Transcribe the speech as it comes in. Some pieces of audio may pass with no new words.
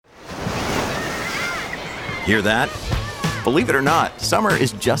Hear that? Believe it or not, summer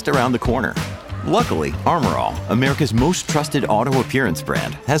is just around the corner. Luckily, Armor All, America's most trusted auto appearance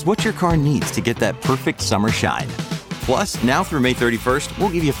brand, has what your car needs to get that perfect summer shine. Plus, now through May 31st, we'll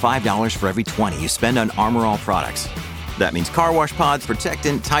give you $5 for every $20 you spend on Armor All products. That means car wash pods,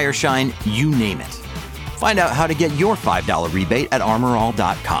 protectant, tire shine, you name it. Find out how to get your $5 rebate at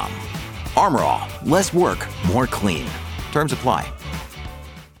armorall.com. Armor All, less work, more clean. Terms apply.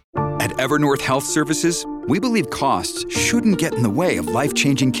 At Evernorth Health Services, we believe costs shouldn't get in the way of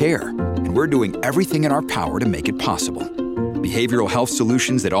life-changing care, and we're doing everything in our power to make it possible. Behavioral health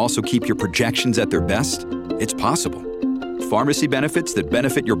solutions that also keep your projections at their best? It's possible. Pharmacy benefits that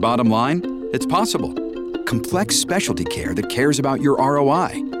benefit your bottom line? It's possible. Complex specialty care that cares about your ROI?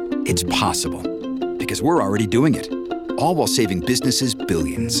 It's possible. Because we're already doing it. All while saving businesses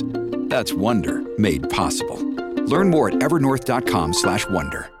billions. That's Wonder made possible. Learn more at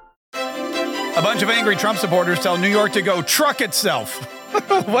evernorth.com/wonder. A bunch of angry Trump supporters tell New York to go truck itself.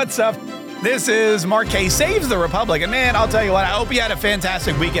 What's up? This is Mark Kaye Saves the Republic. And man, I'll tell you what, I hope you had a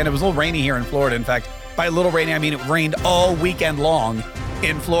fantastic weekend. It was a little rainy here in Florida. In fact, by a little rainy, I mean it rained all weekend long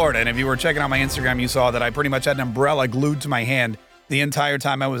in Florida. And if you were checking out my Instagram, you saw that I pretty much had an umbrella glued to my hand the entire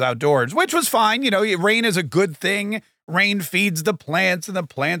time I was outdoors, which was fine. You know, rain is a good thing. Rain feeds the plants, and the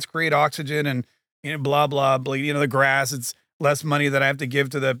plants create oxygen, and blah blah blah. The grass. It's less money that I have to give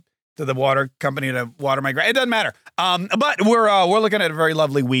to the water company to water my grass. It doesn't matter. But we're looking at a very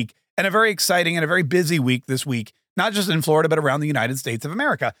lovely week and a very exciting and a very busy week this week, not just in Florida but around the United States of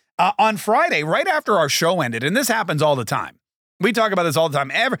America. On Friday, right after our show ended, and this happens all the time. We talk about this all the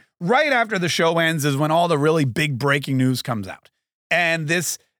time. Right after the show ends is when all the really big breaking news comes out. And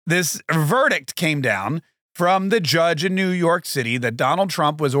this verdict came down from the judge in New York City that Donald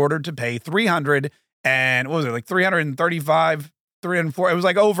Trump was ordered to pay $335,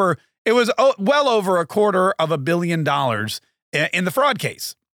 $304. It was well over $250 million in the fraud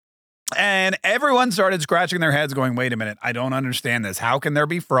case. And everyone started scratching their heads going, wait a minute, I don't understand this. How can there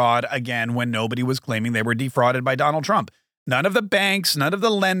be fraud again when nobody was claiming they were defrauded by Donald Trump? None of the banks, none of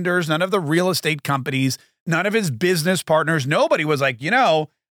the lenders, none of the real estate companies, none of his business partners. Nobody was like,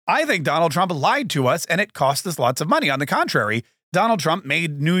 I think Donald Trump lied to us and it cost us lots of money. On the contrary, Donald Trump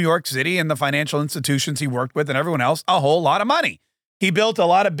made New York City and the financial institutions he worked with and everyone else a whole lot of money. He built a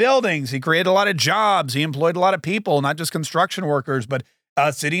lot of buildings. He created a lot of jobs. He employed a lot of people, not just construction workers, but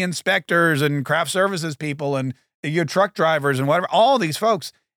city inspectors and craft services people and your truck drivers and whatever, all these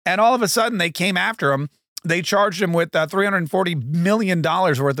folks. And all of a sudden they came after him. They charged him with $340 million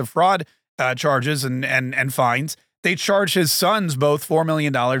worth of fraud charges and fines. They charged his sons both $4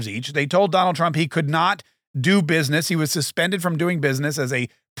 million each. They told Donald Trump he could not do business. He was suspended from doing business as a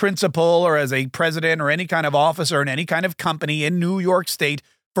principal or as a president or any kind of officer in any kind of company in New York State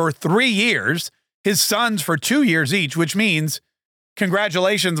for 3 years. His sons for 2 years each, which means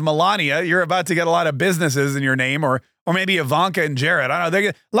congratulations, Melania. You're about to get a lot of businesses in your name, or maybe Ivanka and Jared. I don't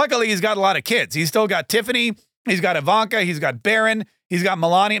know. Luckily, he's got a lot of kids. He's still got Tiffany. He's got Ivanka. He's got Barron. He's got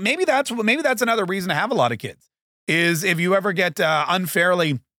Melania. Maybe that's another reason to have a lot of kids. Is if you ever get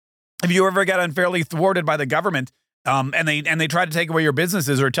unfairly thwarted by the government, and they try to take away your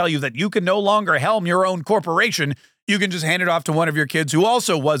businesses or tell you that you can no longer helm your own corporation, you can just hand it off to one of your kids who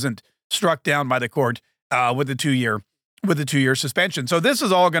also wasn't struck down by the court with the 2-year suspension. So this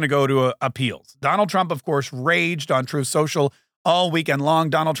is all going to go to appeals. Donald Trump, of course, raged on Truth Social all weekend long.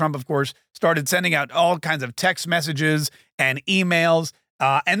 Donald Trump, of course, started sending out all kinds of text messages and emails.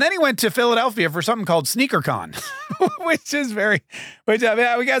 And then he went to Philadelphia for something called SneakerCon,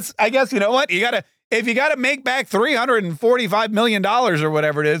 I guess, you know what? If you got to make back $345 million or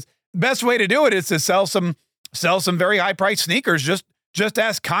whatever it is, the best way to do it is to sell some very high priced sneakers. Just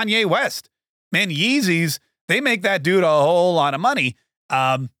ask Kanye West, man. Yeezys, they make that dude a whole lot of money,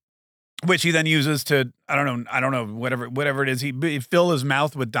 which he then uses to, I don't know, whatever it is. He fill his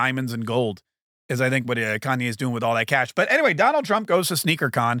mouth with diamonds and gold. Is I think what Kanye is doing with all that cash. But anyway, Donald Trump goes to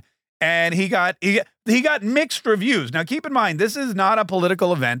SneakerCon and he got mixed reviews. Now keep in mind, this is not a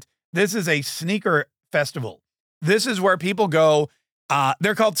political event. This is a sneaker festival. This is where people go.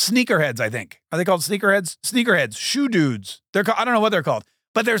 They're called sneakerheads, I think. Are they called sneakerheads? Sneakerheads, shoe dudes. I don't know what they're called,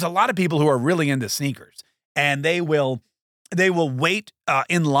 but there's a lot of people who are really into sneakers, and they will wait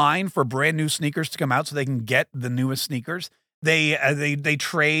in line for brand new sneakers to come out so they can get the newest sneakers. They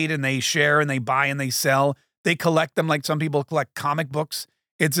trade and they share and they buy and they sell. They collect them like some people collect comic books.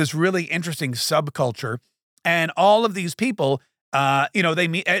 It's this really interesting subculture. And all of these people, they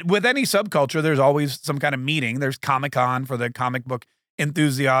meet with any subculture. There's always some kind of meeting. There's Comic-Con for the comic book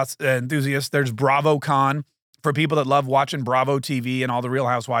enthusiasts. There's BravoCon for people that love watching Bravo TV and all the Real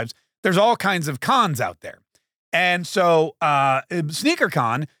Housewives. There's all kinds of cons out there. And so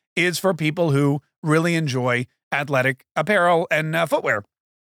SneakerCon is for people who really enjoy athletic apparel and footwear.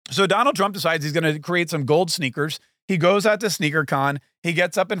 So Donald Trump decides he's going to create some gold sneakers. He goes out to SneakerCon. He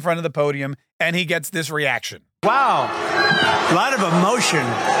gets up in front of the podium, and he gets this reaction. Wow. A lot of emotion.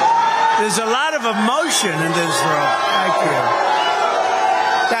 There's a lot of emotion in this room.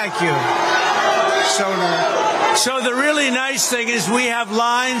 Thank you. So the really nice thing is we have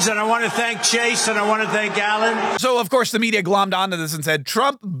lines, and I want to thank Chase, and I want to thank Alan. So, of course, the media glommed onto this and said,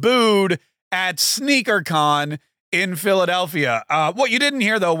 Trump booed at SneakerCon in Philadelphia. What you didn't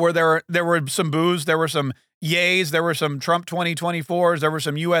hear, though, were there were some boos, there were some yays, there were some Trump 2024s, there were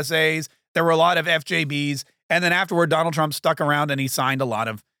some USAs, there were a lot of FJBs, and then afterward, Donald Trump stuck around and he signed a lot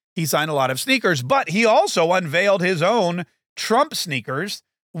of sneakers, but he also unveiled his own Trump sneakers,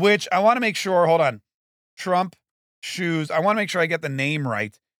 which I want to make sure, hold on, Trump shoes. I want to make sure I get the name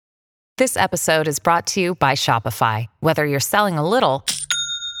right. This episode is brought to you by Shopify. Whether you're selling a little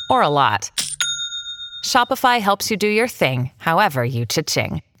or a lot, Shopify helps you do your thing, however you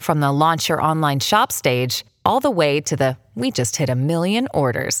cha-ching. From the launch your online shop stage, all the way to the we just hit 1 million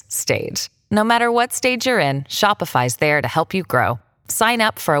orders stage. No matter what stage you're in, Shopify's there to help you grow. Sign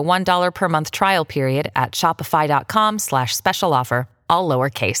up for a $1 per month trial period at shopify.com/special offer, all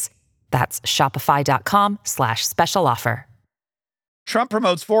lowercase. That's shopify.com/special offer. Trump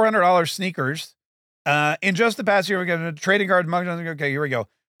promotes $400 sneakers. In just the past year, we got a trading card. Okay, here we go.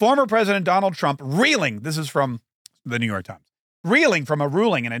 Former President Donald Trump reeling. This is from the New York Times. Reeling from a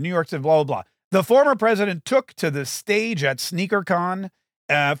ruling in a New York City, blah, blah, blah. The former president took to the stage at SneakerCon,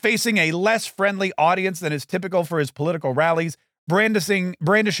 facing a less friendly audience than is typical for his political rallies, brandishing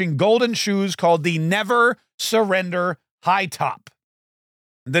golden shoes called the Never Surrender High Top.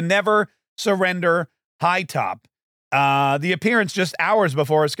 The Never Surrender High Top. The appearance just hours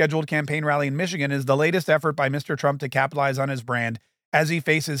before a scheduled campaign rally in Michigan is the latest effort by Mr. Trump to capitalize on his brand as he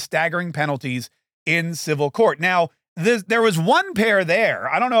faces staggering penalties in civil court. Now, there was one pair there.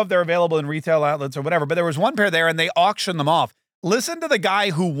 I don't know if they're available in retail outlets or whatever, but there was one pair there and they auctioned them off. Listen to the guy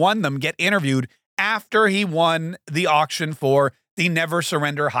who won them get interviewed after he won the auction for the Never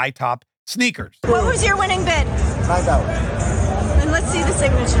Surrender High Top sneakers. What was your winning bid? $9. And let's see the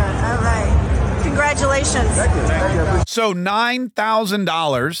signature. All right. Congratulations. Thank you. So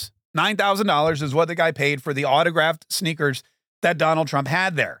 $9,000 is what the guy paid for the autographed sneakers that Donald Trump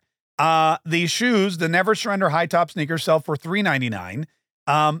had there. These shoes, the Never Surrender High Top sneakers, sell for $399.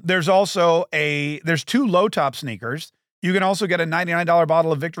 There's also there's 2 low top sneakers. You can also get a $99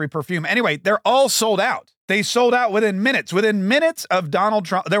 bottle of Victory perfume. Anyway, they're all sold out. They sold out within minutes. Within minutes of Donald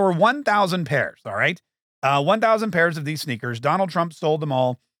Trump, there were 1,000 pairs, all right? 1,000 pairs of these sneakers. Donald Trump sold them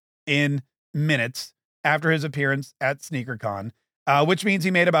all in minutes after his appearance at SneakerCon, which means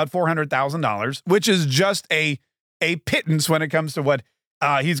he made about $400,000, which is just a pittance when it comes to what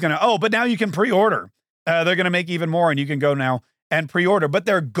he's going to, but now you can pre-order. They're going to make even more and you can go now and pre-order, but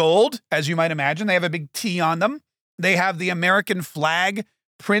they're gold, as you might imagine. They have a big T on them. They have the American flag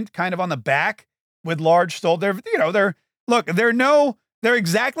print kind of on the back with large sole. They're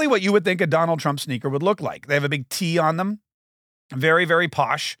exactly what you would think a Donald Trump sneaker would look like. They have a big T on them. Very, very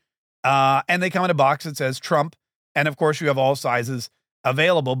posh. And they come in a box that says Trump. And of course you have all sizes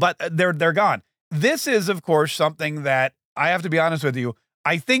available, but they're gone. This is, of course, something that I have to be honest with you,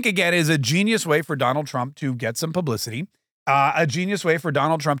 I think, again, is a genius way for Donald Trump to get some publicity, a genius way for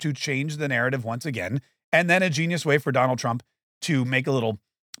Donald Trump to change the narrative once again, and then a genius way for Donald Trump to make a little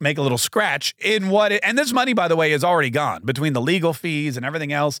scratch in and this money, by the way, is already gone between the legal fees and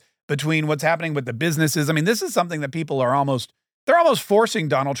everything else, between what's happening with the businesses. I mean, this is something that people are almost forcing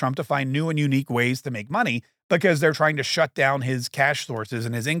Donald Trump to find new and unique ways to make money because they're trying to shut down his cash sources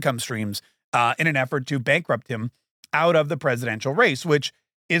and his income streams in an effort to bankrupt him out of the presidential race, which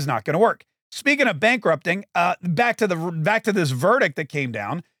is not going to work. Speaking of bankrupting, back to this verdict that came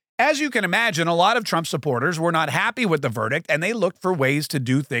down. As you can imagine, a lot of Trump supporters were not happy with the verdict, and they looked for ways to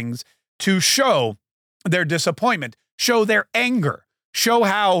do things to show their disappointment, show their anger, show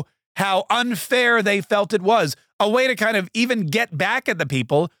how unfair they felt it was, a way to kind of even get back at the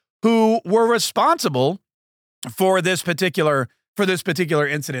people who were responsible for this particular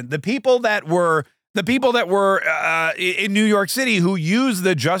incident. The people that were in New York City who used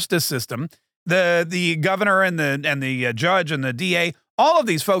the justice system, the governor and the judge and the DA, all of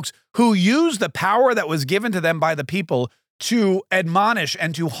these folks who used the power that was given to them by the people to admonish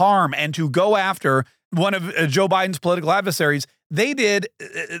and to harm and to go after one of Joe Biden's political adversaries. They did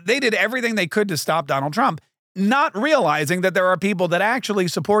everything they could to stop Donald Trump, not realizing that there are people that actually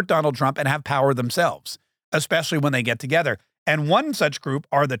support Donald Trump and have power themselves, especially when they get together. And one such group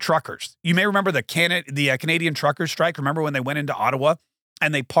are the truckers. You may remember the Canadian truckers strike. Remember when they went into Ottawa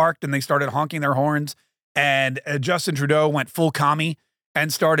and they parked and they started honking their horns, and Justin Trudeau went full commie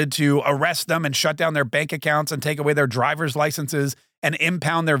and started to arrest them and shut down their bank accounts and take away their driver's licenses and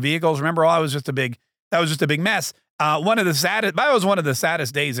impound their vehicles. Remember, that was just a big mess. That was one of the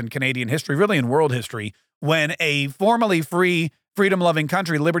saddest days in Canadian history, really in world history, when a formerly free, freedom-loving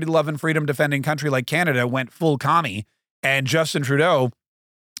country, liberty-loving, freedom-defending country like Canada went full commie, and Justin Trudeau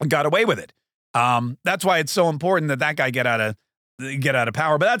got away with it. That's why it's so important that guy get out of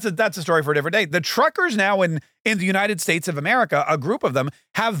power. But that's a story for a different day. The truckers now in the United States of America, a group of them,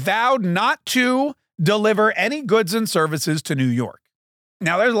 have vowed not to deliver any goods and services to New York.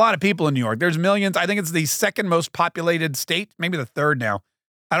 Now, there's a lot of people in New York. There's millions. I think it's the second most populated state, maybe the third now.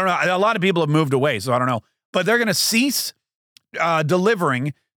 I don't know. A lot of people have moved away, so I don't know. But they're going to cease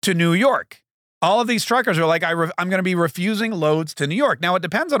delivering to New York. All of these truckers are like, I'm going to be refusing loads to New York. Now, it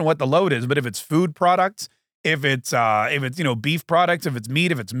depends on what the load is, but if it's food products, if it's beef products, if it's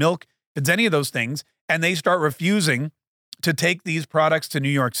meat, if it's milk, if it's any of those things, and they start refusing to take these products to New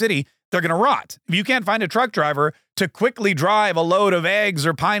York City, they're going to rot. If you can't find a truck driver to quickly drive a load of eggs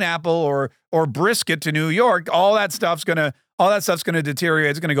or pineapple or brisket to New York, all that stuff's going to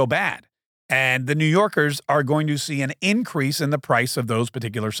deteriorate. It's going to go bad. And the New Yorkers are going to see an increase in the price of those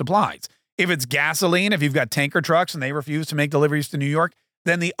particular supplies. If it's gasoline, if you've got tanker trucks and they refuse to make deliveries to New York,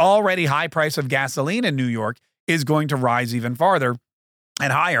 then the already high price of gasoline in New York is going to rise even farther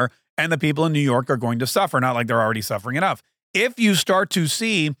and higher. And the people in New York are going to suffer, not like they're already suffering enough. If you start to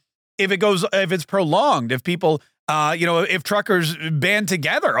see, if it's prolonged, if people, if truckers band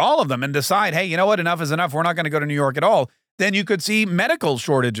together, all of them, and decide, hey, you know what, enough is enough, we're not going to go to New York at all, then you could see medical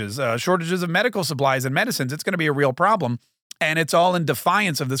shortages of medical supplies and medicines. It's going to be a real problem. And it's all in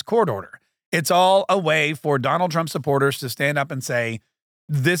defiance of this court order. It's all a way for Donald Trump supporters to stand up and say,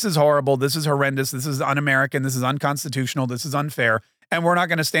 this is horrible, this is horrendous, this is un-American, this is unconstitutional, this is unfair, and we're not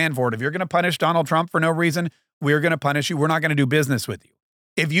going to stand for it. If you're going to punish Donald Trump for no reason, we're going to punish you. We're not going to do business with you.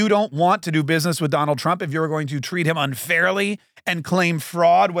 If you don't want to do business with Donald Trump, if you're going to treat him unfairly and claim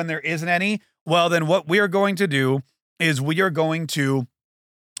fraud when there isn't any, well, then what we are going to do is we are going to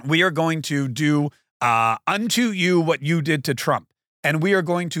do unto you what you did to Trump. And we are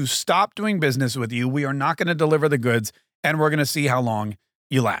going to stop doing business with you. We are not going to deliver the goods, and we're going to see how long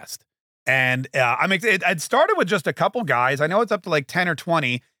you last. And it started with just a couple guys. I know it's up to like 10 or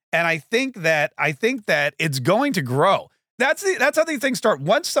 20. And I think that it's going to grow. That's how these things start.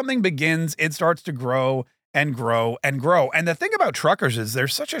 Once something begins, it starts to grow and grow and grow. And the thing about truckers is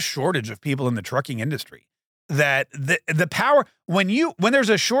there's such a shortage of people in the trucking industry that the power, when there's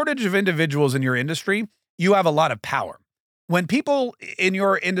a shortage of individuals in your industry, you have a lot of power. When people in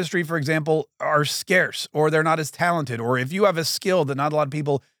your industry, for example, are scarce or they're not as talented, or if you have a skill that not a lot of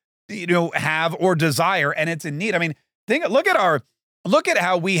people, have or desire and it's in need. I mean, look at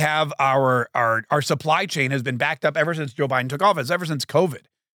how we have our supply chain has been backed up ever since Joe Biden took office, ever since COVID.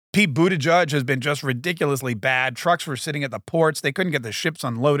 Pete Buttigieg has been just ridiculously bad. Trucks were sitting at the ports. They couldn't get the ships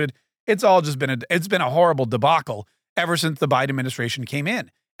unloaded. It's all just been a horrible debacle ever since the Biden administration came in.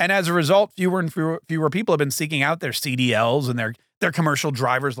 And as a result, fewer and fewer people have been seeking out their CDLs and their commercial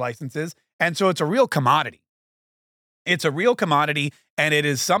driver's licenses. And so it's a real commodity. It's a real commodity, and it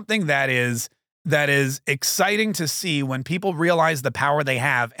is something that is exciting to see when people realize the power they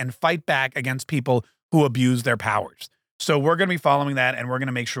have and fight back against people who abuse their powers. So we're going to be following that, and we're going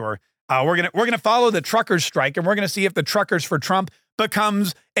to make sure we're going to follow the truckers' strike, and we're going to see if the Truckers for Trump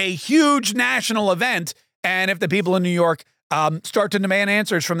becomes a huge national event, and if the people in New York start to demand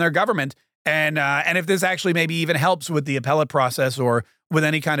answers from their government, and if this actually maybe even helps with the appellate process or with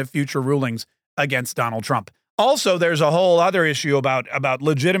any kind of future rulings against Donald Trump. Also, there's a whole other issue about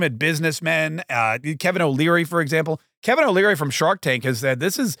legitimate businessmen. Kevin O'Leary, for example. Kevin O'Leary from Shark Tank has said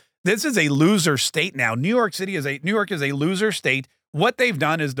this is a loser state now. New York is a loser state. What they've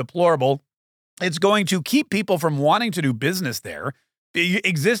done is deplorable. It's going to keep people from wanting to do business there.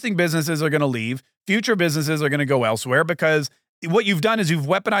 Existing businesses are going to leave. Future businesses are going to go elsewhere because what you've done is you've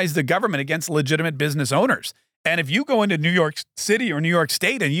weaponized the government against legitimate business owners. And if you go into New York City or New York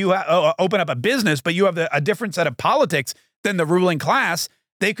State and you open up a business, but you have a different set of politics than the ruling class,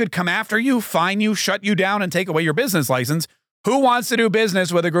 they could come after you, fine you, shut you down, and take away your business license. Who wants to do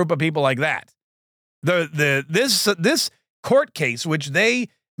business with a group of people like that? This court case, which they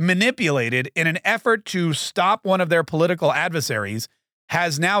manipulated in an effort to stop one of their political adversaries,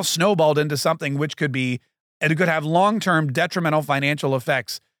 has now snowballed into something which could have long-term detrimental financial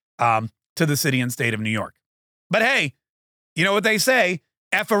effects to the city and state of New York. But hey, you know what they say,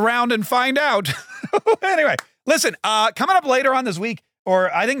 F around and find out. Anyway, Listen, coming up later on this week,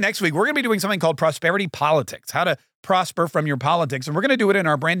 or I think next week, we're going to be doing something called Prosperity Politics, how to prosper from your politics. And we're going to do it in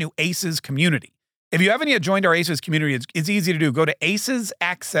our brand new ACES community. If you haven't yet joined our ACES community, it's easy to do. Go to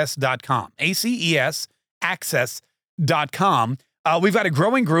acesaccess.com, ACES access.com. We've got a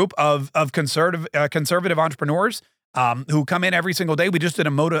growing group of conservative entrepreneurs who come in every single day. We just did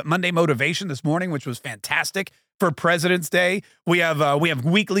a Monday motivation this morning, which was fantastic for President's Day. We have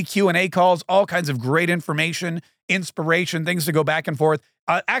weekly Q&A calls, all kinds of great information, inspiration, things to go back and forth,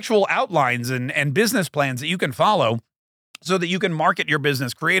 actual outlines and business plans that you can follow so that you can market your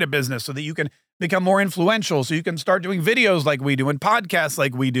business, create a business, so that you can become more influential, so you can start doing videos like we do and podcasts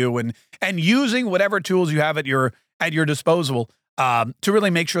like we do, and using whatever tools you have at your disposal to really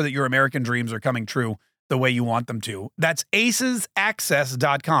make sure that your American dreams are coming true the way you want them to. That's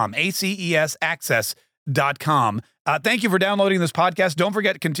acesaccess.com, ACES access.com. Thank you for downloading this podcast. Don't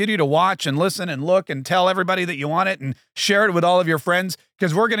forget to continue to watch and listen and look and tell everybody that you want it and share it with all of your friends,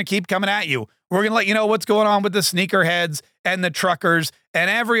 because we're going to keep coming at you. We're going to let you know what's going on with the sneakerheads and the truckers and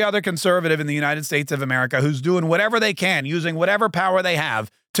every other conservative in the United States of America who's doing whatever they can, using whatever power they have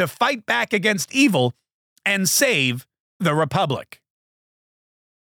to fight back against evil and save the Republic.